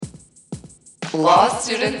Law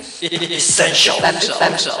Student Essential.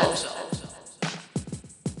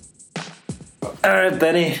 All right,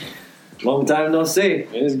 Benny. Long time no see.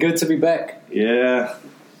 It is good to be back. Yeah.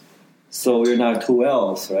 So we're now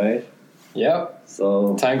 2Ls, right? Yep.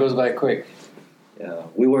 So Time goes by quick. yeah,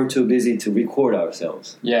 we were too busy to record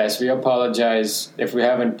ourselves. Yes, we apologize if we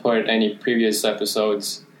haven't put any previous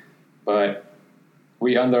episodes, but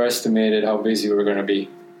we underestimated how busy we were going to be.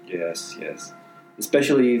 Yes.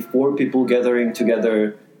 Especially 4 people gathering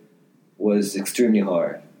together was extremely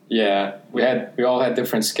hard. Yeah, we all had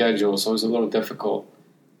different schedules, so it was a little difficult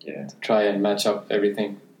Yeah. to try and match up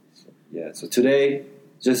everything. Yeah. So today,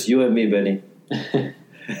 just you and me, Benny.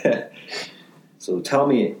 So tell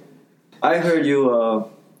me, I heard you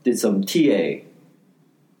did some TA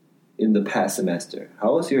in the past semester.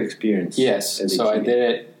 How was your experience? Yes, as a so I TA? did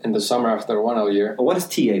it in the summer after 1L year. Oh, what is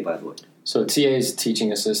TA, by the way? So TA is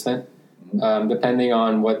teaching assistant. Depending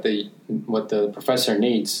on what the professor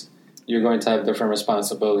needs, you're going to have different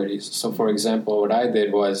responsibilities. So, for example, what I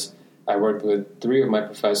did was I worked with 3 of my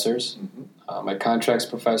professors, my contracts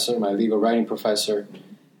professor, my legal writing professor,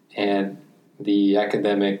 and the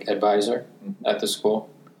academic advisor at the school.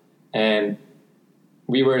 And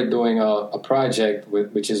we were doing a project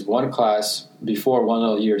which is one class before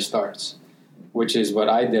 1L year starts, which is what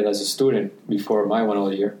I did as a student before my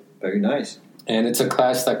 1L year. Very nice. And it's a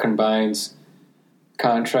class that combines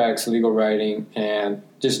contracts, legal writing, and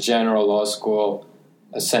just general law school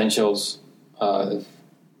essentials, if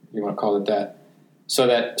you want to call it that. So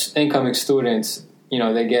that incoming students,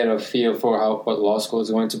 they get a feel for what law school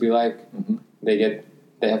is going to be like. They're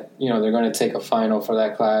going to take a final for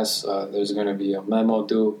that class. There's going to be a memo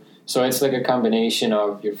due. So it's like a combination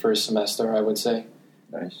of your first semester, I would say.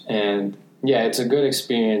 Nice. And yeah, it's a good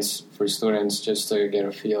experience for students just to get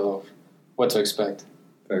a feel of what to expect.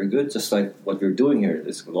 Very good. Just like what we're doing here,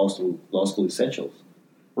 this law school essentials.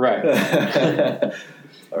 Right.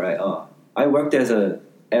 All right. I worked as a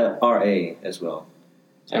RA as well.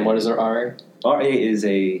 And what is our RA? RA is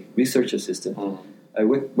a research assistant. I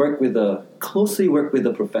closely work with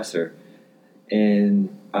the professor,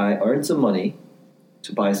 and I earned some money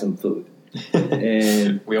to buy some food.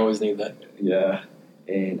 And We always need that. yeah,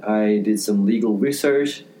 and I did some legal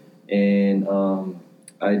research, and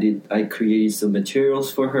I created some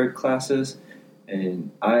materials for her classes,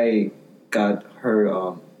 and I got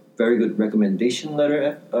her very good recommendation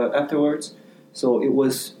letter afterwards. So it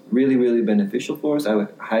was really, really beneficial for us. I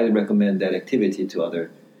would highly recommend that activity to other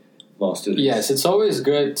law students. Yes, it's always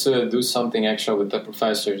good to do something extra with the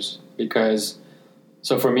professors because,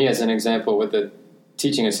 so for me as an example with the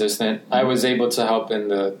teaching assistant, I was able to help in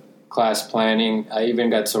the class planning. I even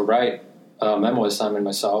got to write a memo assignment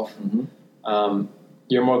myself.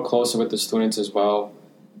 You're more closer with the students as well.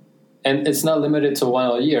 And it's not limited to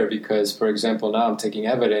 1L year because, for example, now I'm taking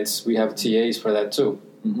evidence. We have TAs for that too,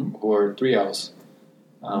 who are 3Ls.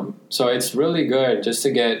 So it's really good just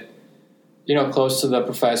to get, close to the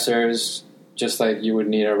professors, just like you would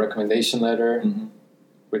need a recommendation letter,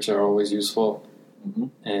 which are always useful.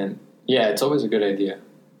 And yeah, it's always a good idea.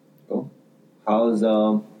 Cool.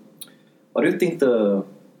 What do you think the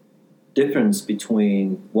difference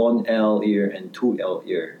between 1L year and 2L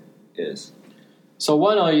year is? So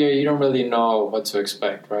 1L year, you don't really know what to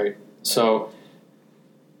expect, right? So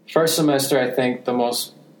first semester, I think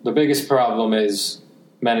the biggest problem is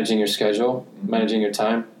managing your schedule, managing your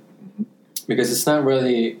time, because it's not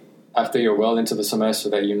really after you're well into the semester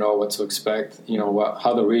that you know what to expect,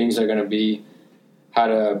 how the readings are going to be,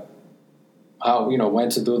 when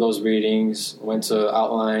to do those readings, when to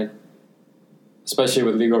outline. Especially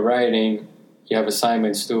with legal writing, you have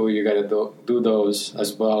assignments too. You got to do those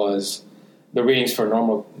as well as the readings for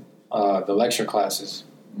normal the lecture classes.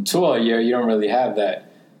 2L year, you don't really have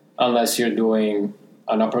that unless you're doing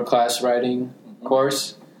an upper class writing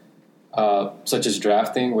course, such as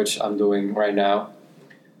drafting, which I'm doing right now.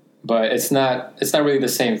 But it's not really the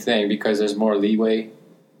same thing because there's more leeway.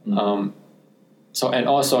 And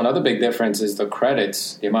also another big difference is the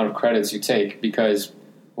credits, the amount of credits you take, because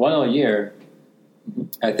 1L year,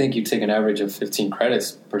 I think you take an average of 15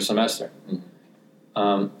 credits per semester.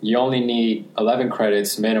 You only need 11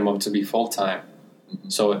 credits minimum to be full-time.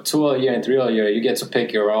 So at 2L year and 3L year, you get to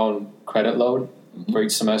pick your own credit load for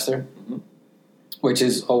each semester, which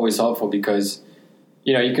is always helpful because,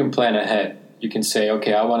 you can plan ahead. You can say,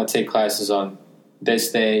 okay, I want to take classes on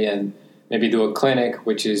this day and maybe do a clinic,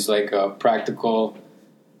 which is like a practical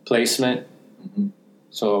placement.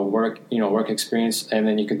 So work experience, and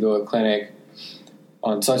then you could do a clinic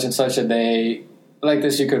on such and such a day. Like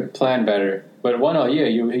this, you could plan better. But 1L year,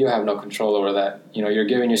 you have no control over that. You're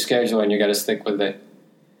given your schedule and you got to stick with it.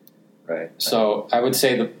 Right. So I would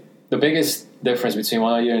say the biggest difference between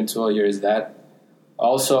 1 year and 2 year is that.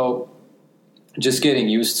 Also, just getting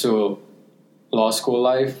used to law school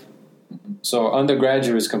life. So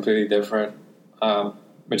undergraduate is completely different,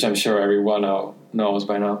 which I'm sure everyone knows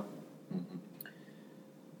by now.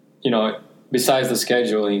 You know, besides the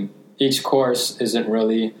scheduling, each course isn't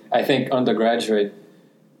really. I think undergraduate,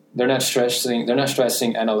 they're not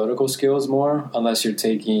stressing analytical skills more unless you're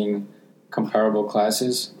taking comparable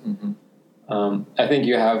classes. I think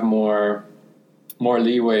you have more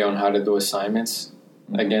leeway on how to do assignments.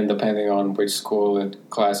 Again, depending on which school and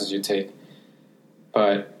classes you take.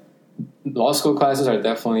 But law school classes are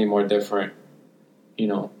definitely more different, you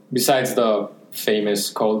know, besides the famous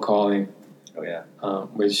cold calling,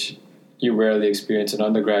 which you rarely experience in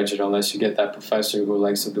undergraduate unless you get that professor who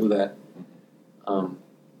likes to do that.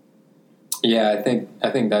 I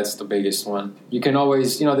think that's the biggest one. You can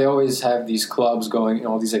always, you know, they always have these clubs going, you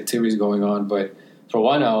know, all these activities going on, but for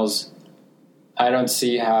 1Ls, I don't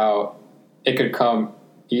see how it could come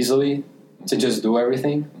easily to just do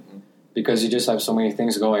everything because you just have so many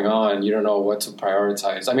things going on. You don't know what to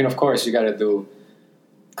prioritize. I mean, of course, you got to do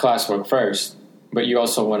classwork first, but you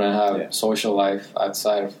also want to have social life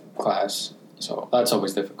outside of class. So that's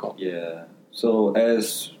always difficult. Yeah. So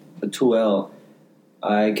as a 2L,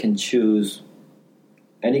 I can choose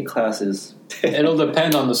any classes. It'll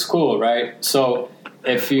depend on the school, right? So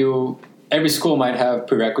every school might have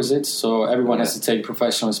prerequisites, so everyone has to take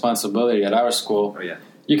professional responsibility. At our school,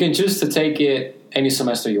 you can choose to take it any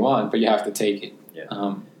semester you want, but you have to take it.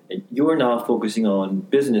 You are now focusing on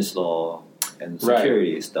business law and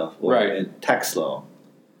security stuff, and tax law.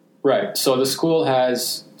 Right. So the school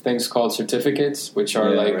has things called certificates, which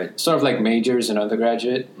are sort of like majors in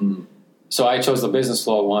undergraduate. So I chose the business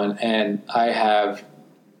law one, and I have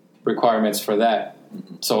requirements for that.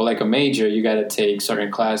 So like a major, you got to take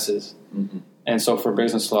certain classes. And so for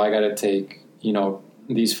business law, I got to take, you know,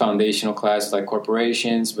 these foundational classes like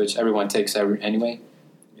corporations, which everyone takes anyway,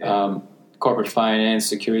 corporate finance,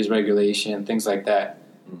 securities regulation, things like that.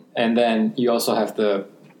 And then you also have to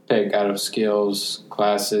pick out of skills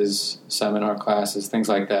classes, seminar classes, things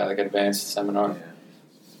like that, like advanced seminar.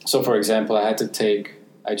 So for example,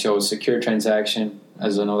 I chose secure transaction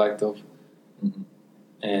as an elective,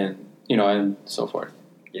 and, you know, and so forth.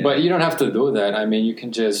 But you don't have to do that. I mean, you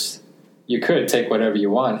could take whatever you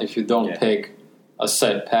want if you don't pick a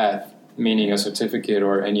set path, meaning a certificate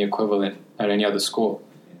or any equivalent at any other school.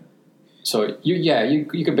 So you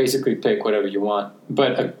could basically pick whatever you want.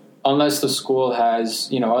 But unless the school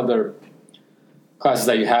has, you know, other classes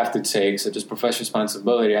that you have to take, such as professional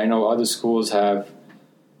responsibility, I know other schools have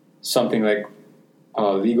something like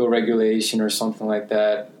legal regulation or something like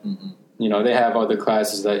that. You know, they have other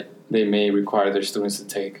classes that they may require their students to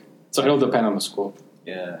take. So it'll depend on the school.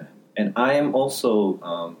 Yeah. And I am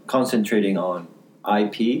also concentrating on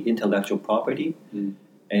IP, intellectual property.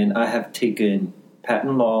 And I have taken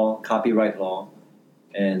patent law, copyright law,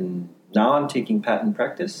 and now I'm taking patent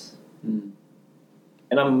practice. And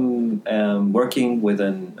I'm working with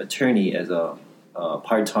an attorney as a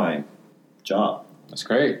part-time job. That's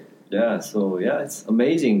great. Yeah, so it's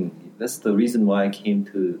amazing. That's the reason why I came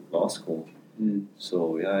to law school.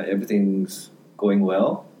 So everything's going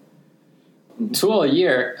well. 2 a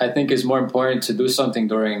year, I think, is more important to do something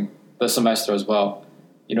during the semester as well.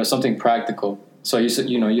 You know, something practical. So you said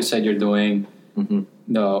you're doing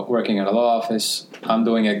working at a law office. I'm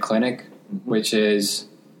doing a clinic, which is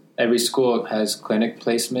every school has clinic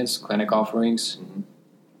placements, clinic offerings.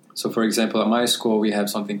 So, for example, at my school, we have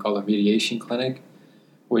something called a mediation clinic,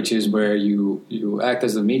 which is where you act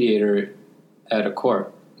as a mediator at a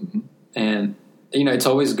court. And, you know, it's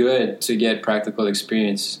always good to get practical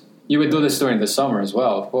experience. You would do this during the summer as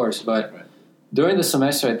well, of course, but during the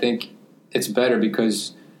semester, I think it's better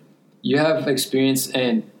because you have experience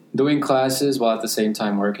in doing classes while at the same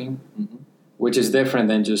time working, which is different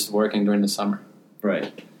than just working during the summer.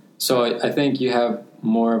 Right. So I think you have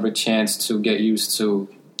more of a chance to get used to,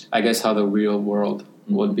 I guess, how the real world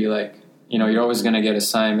would be like. You know, you're always going to get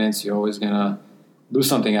assignments. You're always going to do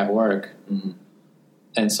something at work.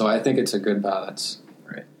 And so I think it's a good balance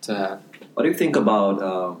to have. What do you think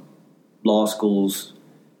about law schools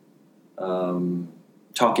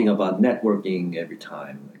talking about networking every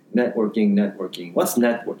time? Networking. What's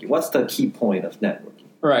networking? What's the key point of networking?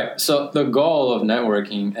 Right. So the goal of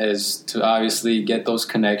networking is to obviously get those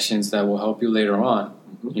connections that will help you later on.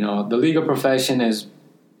 You know, the legal profession is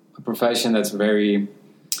a profession that's very,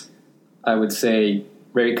 I would say,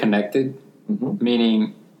 very connected,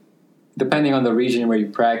 meaning depending on the region where you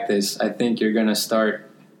practice, I think you're going to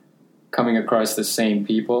start coming across the same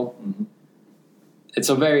people. it's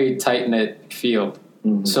a very tight knit field.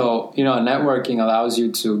 Mm-hmm. So networking allows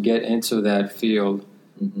you to get into that field,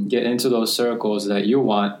 get into those circles that you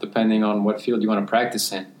want, depending on what field you want to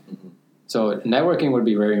practice in. So networking would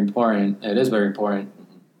be very important. It is very important.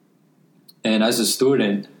 And as a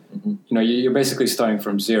student, you're basically starting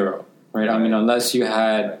from zero, right? I mean, unless you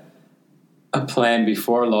had a plan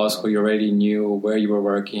before law school, you already knew where you were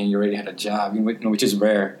working, you already had a job, which is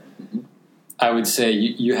rare. I would say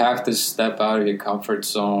you have to step out of your comfort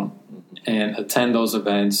zone and attend those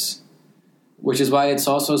events, which is why it's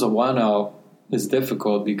also as a 1L is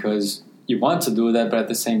difficult, because you want to do that, but at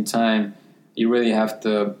the same time, you really have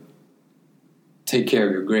to take care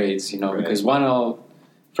of your grades, because 1L,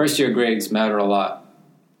 first year grades matter a lot.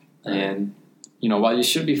 And, while you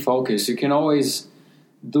should be focused, you can always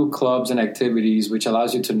do clubs and activities, which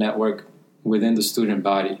allows you to network within the student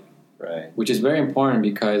body. Right. Which is very important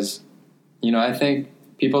because, I think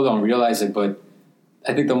people don't realize it, but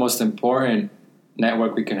I think the most important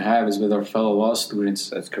network we can have is with our fellow law students.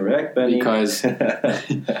 That's correct, Benny. Because,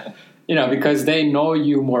 because they know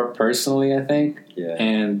you more personally, I think. Yeah.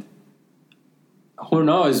 And who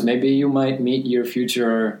knows, maybe you might meet your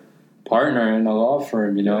future partner in a law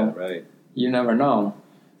firm, Yeah, right. You never know.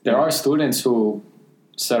 There are students who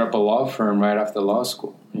set up a law firm right after law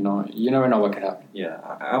school. You never know what could happen. Yeah,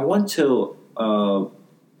 I want to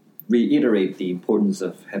reiterate the importance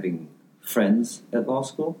of having friends at law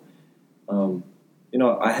school.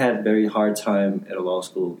 I had very hard time at a law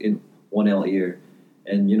school in 1L year,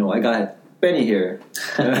 and I got Benny here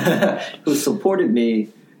who supported me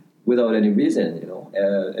without any reason.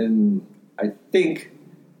 And I think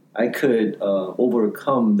I could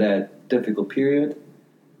overcome that difficult period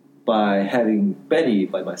by having Benny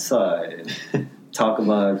by my side and talk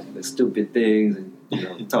about the stupid things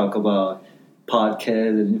and talk about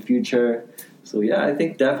podcasts in the future. So yeah, I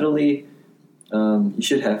think definitely you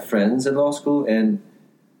should have friends in law school. And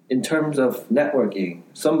in terms of networking,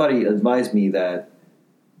 somebody advised me that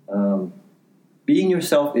being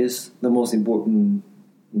yourself is the most important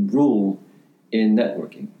rule in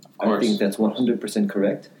networking. I think that's 100%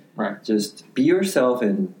 correct. Right. Just be yourself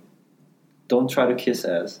and don't try to kiss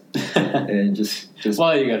ass. And just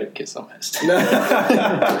well, you gotta kiss some ass.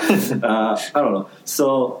 I don't know.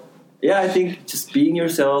 So yeah, I think just being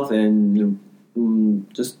yourself and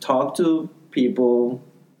just talk to people.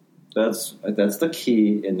 That's the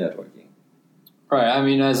key in networking. Right. I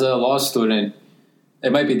mean, as a law student,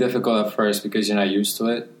 it might be difficult at first because you're not used to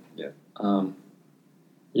it.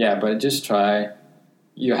 Yeah. But just try.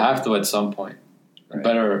 You have to at some point. Right.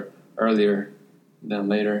 Better earlier than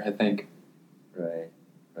later, I think. Right.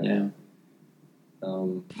 Yeah.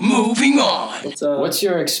 Moving on. What's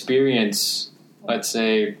your experience, let's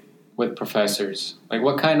say, with professors? Like,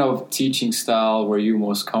 what kind of teaching style were you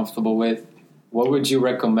most comfortable with? What would you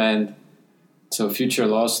recommend to future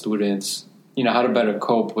law students, how to better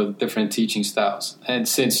cope with different teaching styles? And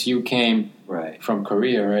since you came from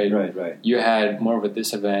Korea, right, you had more of a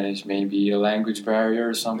disadvantage, maybe a language barrier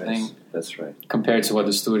or something. Yes, that's right. Compared to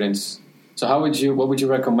other students. So what would you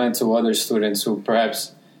recommend to other students who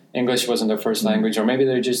perhaps English wasn't their first language, or maybe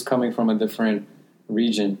they're just coming from a different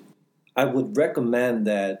region? I would recommend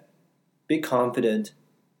that be confident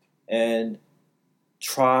and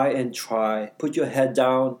try. Put your head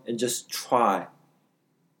down and just try.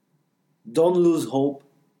 Don't lose hope.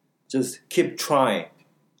 Just keep trying.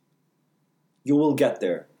 You will get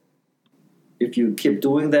there. If you keep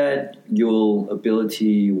doing that, your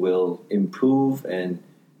ability will improve and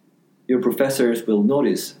your professors will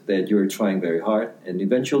notice that you're trying very hard, and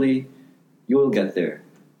eventually you will get there.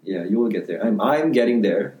 Yeah, you will get there. I'm getting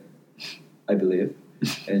there, I believe.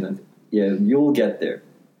 And you will get there.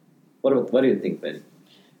 What do you think, Benny?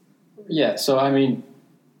 Yeah, so I mean,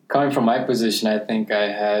 coming from my position, I think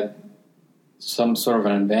I had some sort of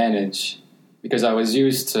an advantage because I was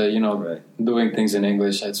used to, doing things in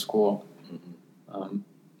English at school. Mm-hmm.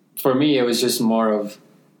 For me, it was just more of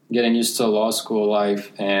getting used to law school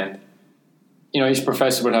life, and each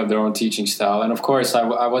professor would have their own teaching style. And of course,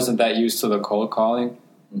 I wasn't that used to the cold calling.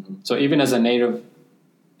 Mm-hmm. So even as a native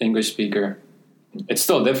English speaker, it's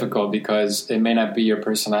still difficult because it may not be your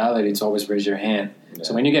personality to always raise your hand. Yeah.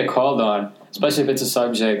 So when you get called on, especially if it's a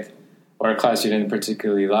subject or a class you didn't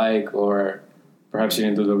particularly like, or perhaps you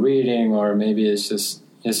didn't do the reading, or maybe it's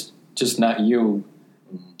just not you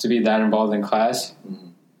to be that involved in class,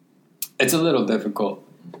 it's a little difficult.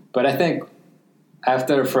 But I think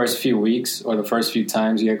after the first few weeks or the first few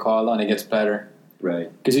times you get called on, it gets better.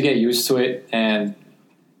 Right. Because you get used to it, and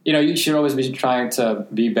you should always be trying to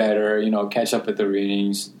be better, catch up with the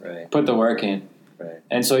readings, put the work in. Right.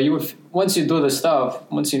 And so once you do the stuff,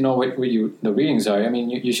 once you know what the readings are, I mean,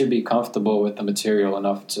 you should be comfortable with the material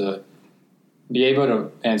enough to be able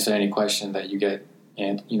to answer any question that you get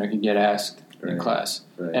asked in class.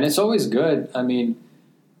 Right. And it's always good. I mean,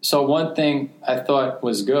 so one thing I thought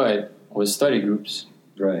was good was study groups,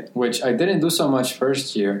 Right. which I didn't do so much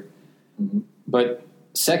first year, but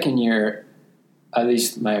second year, at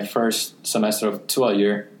least my first semester of 2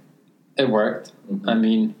 year, it worked. I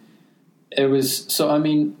mean,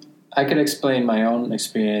 I could explain my own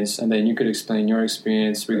experience, and then you could explain your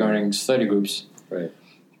experience regarding study groups. Right.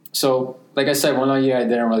 So, like I said, 1 year I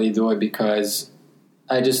didn't really do it because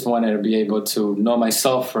I just wanted to be able to know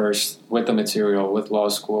myself first with the material, with law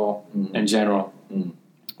school in general.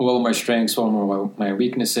 What were my strengths, what were my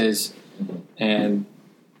weaknesses, and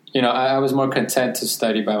I was more content to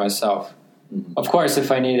study by myself. Of course,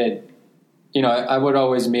 if I needed, I would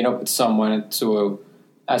always meet up with someone to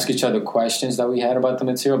ask each other questions that we had about the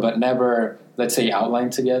material, but never, let's say, outline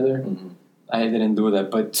together. I didn't do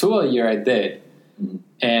that. But 2 year I did.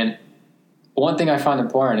 And one thing I found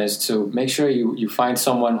important is to make sure you find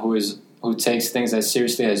someone who takes things as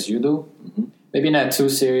seriously as you do. Maybe not too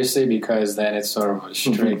seriously, because then it's sort of a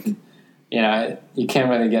strict, you can't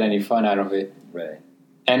really get any fun out of it. Right.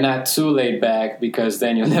 And not too laid back, because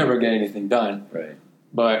then you'll never get anything done. Right.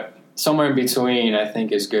 But somewhere in between, I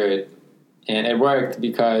think, is good. And it worked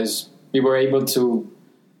because we were able to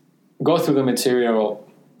go through the material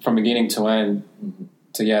from beginning to end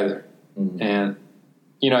together. And,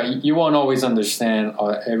 you won't always understand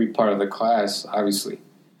every part of the class, obviously.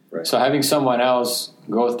 Right. So having someone else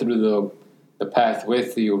go through the path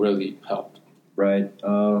with you really helped. Right.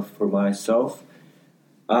 For myself,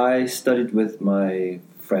 I studied with my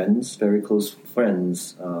friends, very close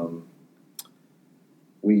friends.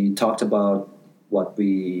 We talked about what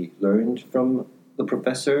we learned from the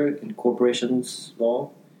professor in corporations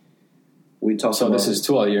law. We talked. So this is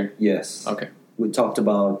 2 year. Yes. Okay. We talked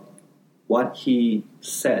about what he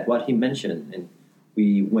said, what he mentioned, and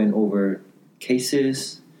we went over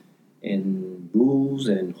cases and rules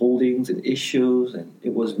and holdings and issues, and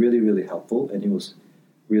it was really, really helpful, and it was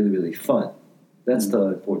really, really fun. That's the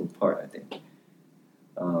important part, I think.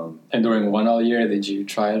 And during 1 year, did you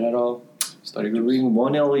try it at all? Study groups? During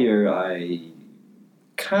 1 year, I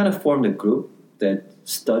kind of formed a group that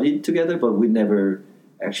studied together, but we never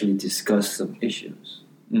actually discussed some issues.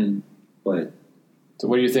 But so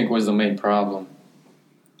what do you think was the main problem?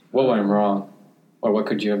 What went wrong? Or what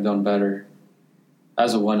could you have done better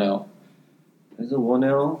as a 1L? As a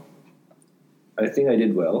 1L, I think I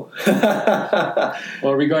did well.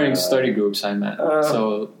 Well, regarding study groups, I meant.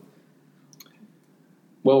 So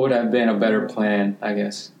what would have been a better plan, I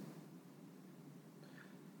guess?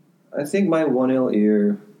 I think my 1L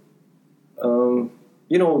year,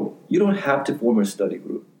 you don't have to form a study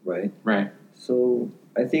group, right? Right. So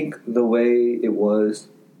I think the way it was,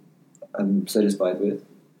 I'm satisfied with.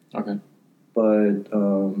 Okay. But,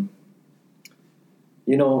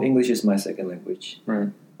 English is my second language. Right.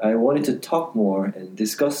 I wanted to talk more and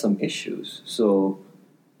discuss some issues. So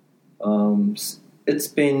it's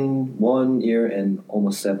been 1 year and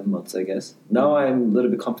almost 7 months, I guess. Now I'm a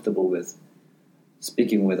little bit comfortable with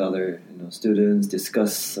speaking with other students,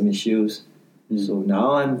 discuss some issues. So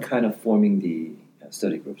now I'm kind of forming the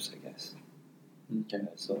study groups, I guess. Okay.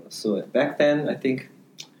 So back then, I think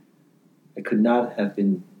I could not have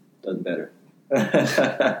been done better.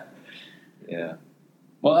 Yeah.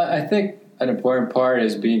 Well, I think an important part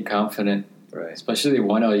is being confident, Right. especially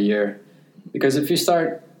 1L year. Because if you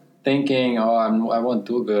start thinking, I won't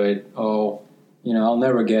do good, I'll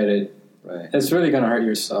never get it, Right. it's really going to hurt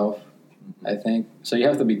yourself, I think. So you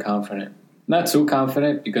have to be confident. Not too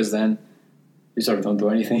confident, because then you sort of don't do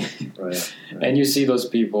anything. Right. And you see those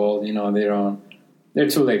people, they're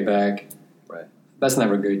too laid back. Right. That's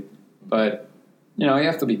never good. But, you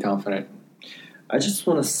have to be confident. I just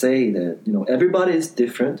want to say that, everybody is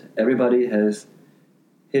different. Everybody has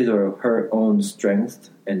his or her own strengths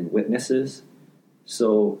and weaknesses.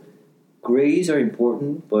 So grades are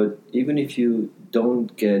important, but even if you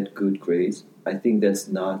don't get good grades, I think that's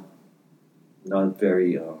not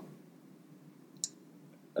very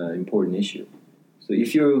important issue. So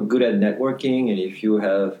if you're good at networking and if you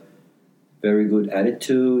have very good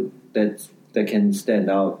attitude, that can stand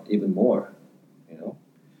out even more,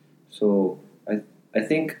 So I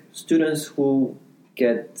think students who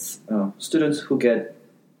get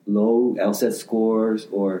low LSAT scores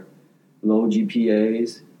or low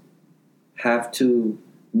GPAs have to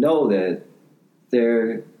know that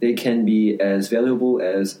they can be as valuable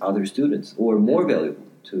as other students or more valuable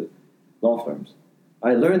to law firms.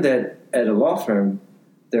 I learned that at a law firm,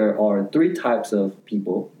 there are 3 types of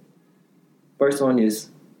people. First one is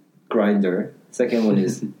grinder. Second one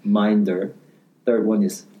is minder. Third one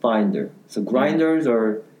is finder. So grinders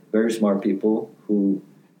are very smart people who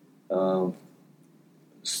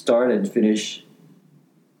start and finish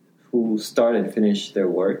their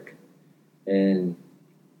work, and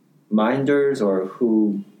minders are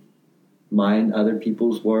who mind other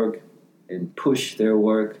people's work and push their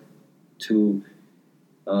work to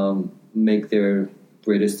make their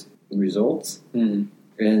greatest results. Mm.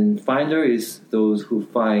 And finder is those who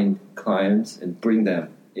find clients and bring them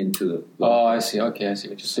into the law. Oh, I see. Okay, I see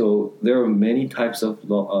what you're saying. So there are many types of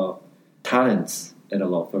talents at a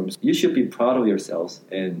law firm. You should be proud of yourselves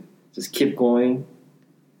and just keep going.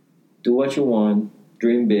 Do what you want.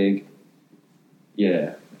 Dream big.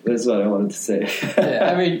 Yeah, that's what I wanted to say.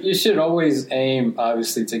 Yeah, I mean, you should always aim,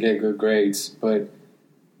 obviously, to get good grades, but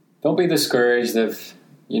don't be discouraged if,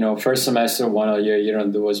 first semester, 1 year, you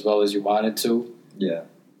don't do as well as you wanted to. Yeah.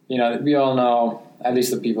 We all know, at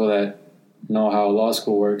least the people that know how law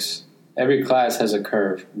school works, every class has a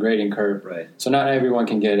grading curve. Right. So not everyone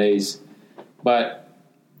can get A's. But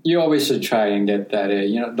you always should try and get that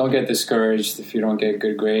A. Don't get discouraged if you don't get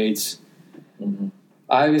good grades. Mm-hmm.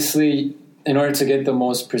 Obviously, in order to get the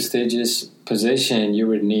most prestigious position, you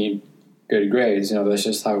would need good grades. That's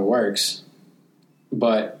just how it works.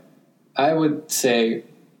 But I would say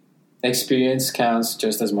experience counts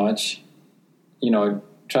just as much.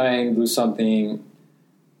 Try and do something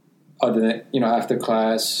other than, after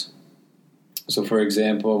class. So, for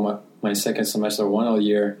example, my second semester, 1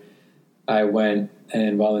 year, I went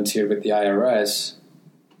and volunteered with the IRS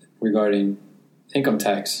regarding income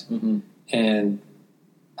tax. Mm-hmm. And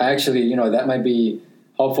actually, that might be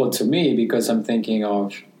helpful to me because I'm thinking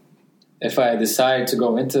of if I decide to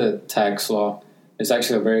go into tax law, it's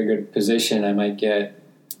actually a very good position I might get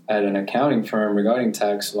at an accounting firm regarding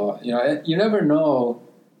tax law. You never know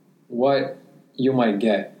what you might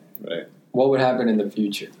get. Right. What would happen in the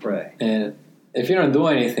future. Right. And if you don't do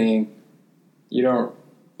anything, you don't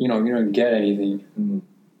get anything. Mm-hmm.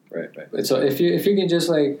 Right. But so if you can just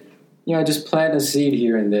just plant a seed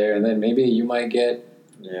here and there, and then maybe you might get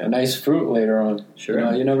a nice fruit later on.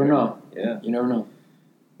 Sure. You never know. Yeah. You never know.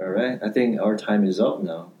 All right. I think our time is up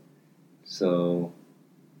now. So,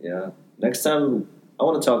 yeah. Next time, I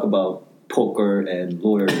want to talk about poker and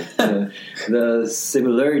lawyering. The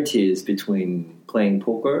similarities between playing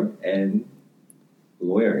poker and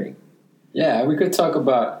lawyering. Yeah, we could talk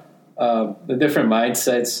about the different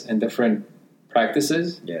mindsets and different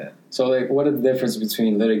practices. Yeah. So, what are the difference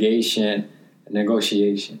between litigation and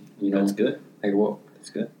negotiation? That's good. That's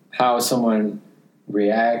good. How someone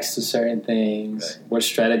reacts to certain things, right. What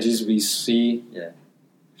strategies we see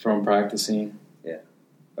from practicing. Yeah.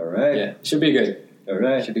 All right. Yeah, should be good. All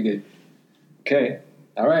right. Should be good. Okay.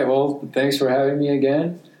 All right. Well, thanks for having me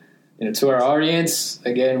again. To our audience,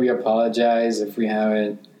 again, we apologize if we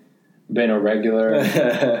haven't been a regular.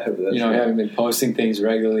 We haven't been posting things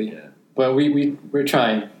regularly. Yeah. But we're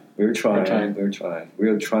trying. We're trying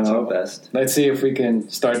our best. Let's see if we can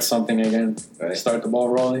start something again. Right. Start the ball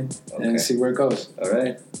rolling and see where it goes. All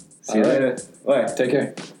right. See you later. Bye. Take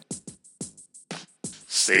care.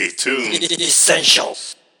 Stay tuned.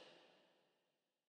 Essentials.